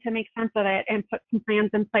trying to make sense of it and put some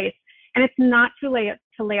plans in place. And it's not too late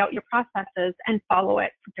to lay out your processes and follow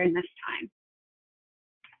it during this time.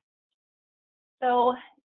 So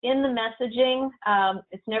in the messaging,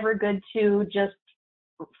 it's never good to just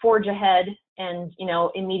forge ahead and,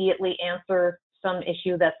 immediately answer some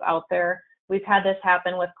issue that's out there. We've had this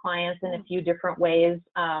happen with clients in a few different ways.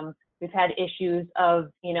 We've had issues of,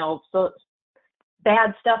 so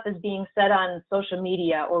bad stuff is being said on social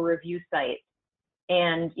media or review sites.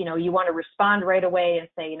 And, you want to respond right away and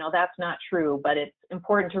say, that's not true, but it's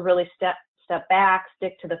important to really step back,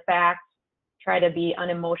 stick to the facts, try to be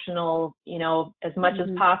unemotional, as much as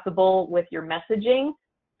possible with your messaging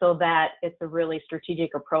so that it's a really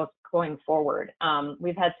strategic approach going forward.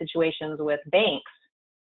 We've had situations with banks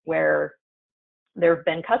where there have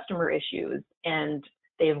been customer issues and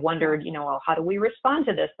they've wondered, well, how do we respond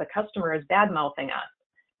to this? The customer is bad-mouthing us.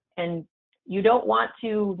 And you don't want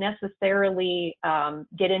to necessarily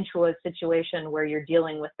get into a situation where you're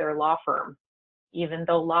dealing with their law firm, even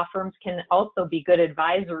though law firms can also be good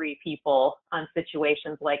advisory people on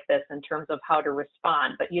situations like this in terms of how to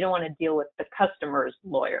respond, but you don't want to deal with the customer's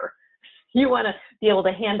lawyer. You want to be able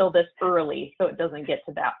to handle this early so it doesn't get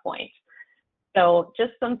to that point. So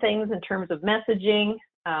just some things in terms of messaging.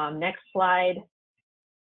 Next slide.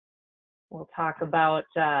 We'll talk about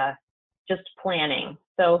just planning.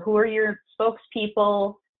 So who are your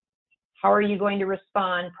spokespeople? How are you going to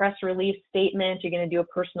respond? Press release statement, you're going to do a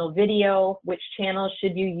personal video. Which channels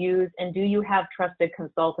should you use? And do you have trusted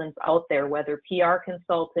consultants out there, whether PR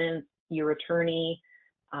consultants, your attorney,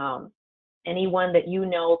 anyone that you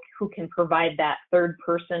know who can provide that third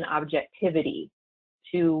person objectivity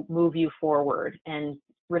to move you forward and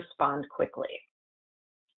respond quickly?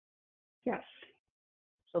 Yes.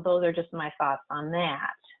 So those are just my thoughts on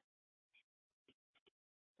that.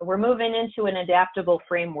 So we're moving into an adaptable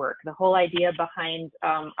framework. The whole idea behind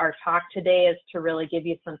our talk today is to really give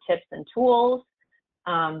you some tips and tools.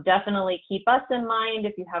 Definitely keep us in mind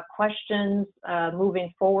if you have questions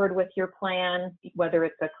moving forward with your plan, whether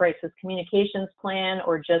it's a crisis communications plan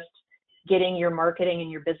or just getting your marketing and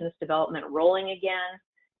your business development rolling again.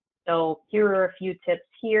 So here are a few tips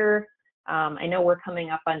here. I know we're coming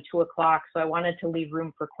up on 2 o'clock, so I wanted to leave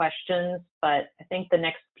room for questions, but I think the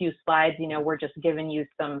next few slides, we're just giving you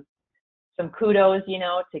some kudos,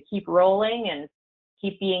 to keep rolling and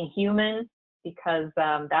keep being human, because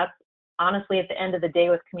that's honestly, at the end of the day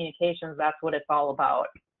with communications, that's what it's all about,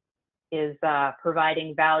 is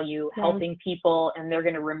providing value, helping people, and they're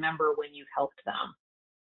going to remember when you've helped them.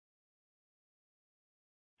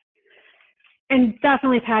 And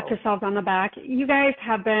definitely pat yourselves on the back. You guys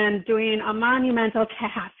have been doing a monumental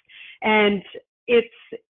task, and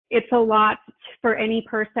it's a lot for any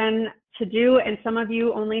person to do. And some of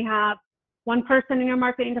you only have one person in your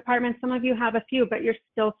marketing department. Some of you have a few, but you're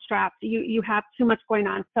still strapped. You have too much going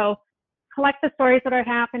on. So collect the stories that are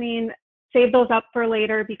happening, save those up for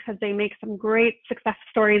later, because they make some great success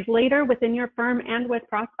stories later within your firm and with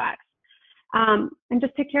prospects. And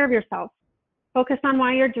just take care of yourself. Focus on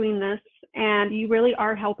why you're doing this, and you really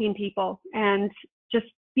are helping people. And just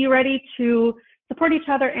be ready to support each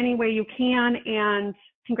other any way you can and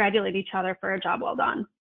congratulate each other for a job well done.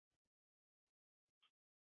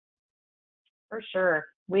 For sure.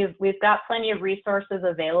 We've got plenty of resources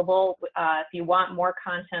available. If you want more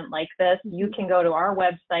content like this, you can go to our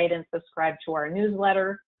website and subscribe to our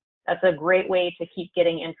newsletter. That's a great way to keep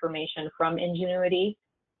getting information from Ingenuity.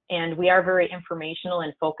 And we are very informational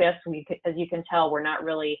and focused. As you can tell, we're not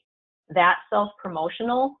really that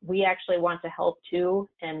self-promotional. We actually want to help too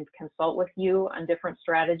and consult with you on different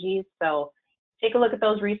strategies. So take a look at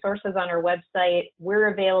those resources on our website. We're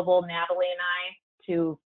available, Natalie and I,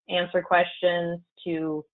 to answer questions,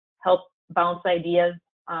 to help bounce ideas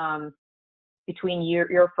between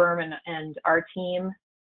your firm and our team.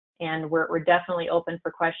 And we're definitely open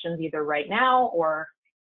for questions either right now or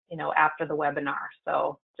after the webinar.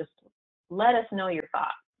 So just let us know your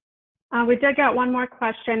thoughts. We did get one more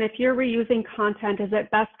question. If you're reusing content, is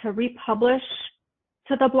it best to republish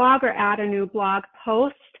to the blog or add a new blog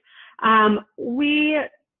post? We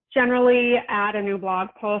generally add a new blog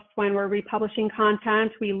post when we're republishing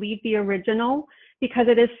content. We leave the original because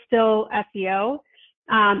it is still SEO.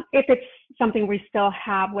 If it's something we still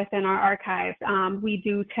have within our archive, we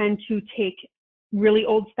do tend to take really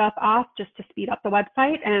old stuff off just to speed up the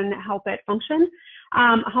website and help it function.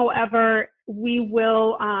 However, we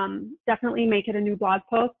will definitely make it a new blog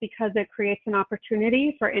post because it creates an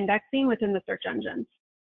opportunity for indexing within the search engines.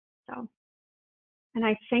 So, and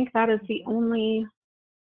I think that is the only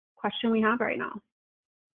question we have right now.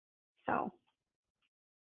 So.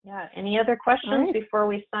 Yeah, any other questions before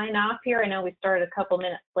we sign off here? I know we started a couple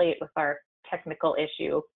minutes late with our technical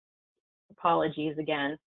issue. Apologies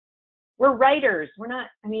again. We're writers. We're not,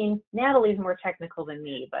 Natalie's more technical than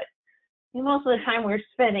me, but most of the time we're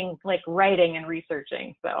spending like writing and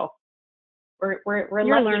researching. So we're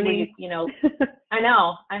You're learning. I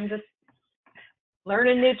know, I'm just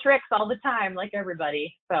learning new tricks all the time, like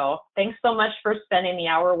everybody. So thanks so much for spending the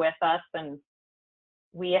hour with us, and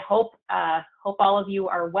we hope all of you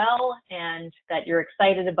are well and that you're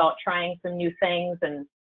excited about trying some new things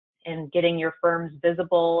and getting your firms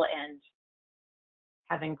visible and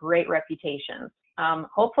having great reputations.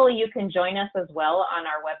 Hopefully you can join us as well on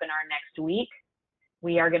our webinar next week.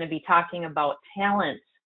 We are going to be talking about talent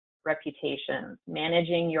reputations,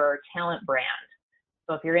 managing your talent brand.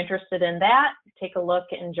 So if you're interested in that, take a look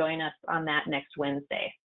and join us on that next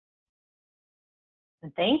Wednesday.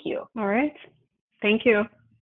 And thank you. All right. Thank you.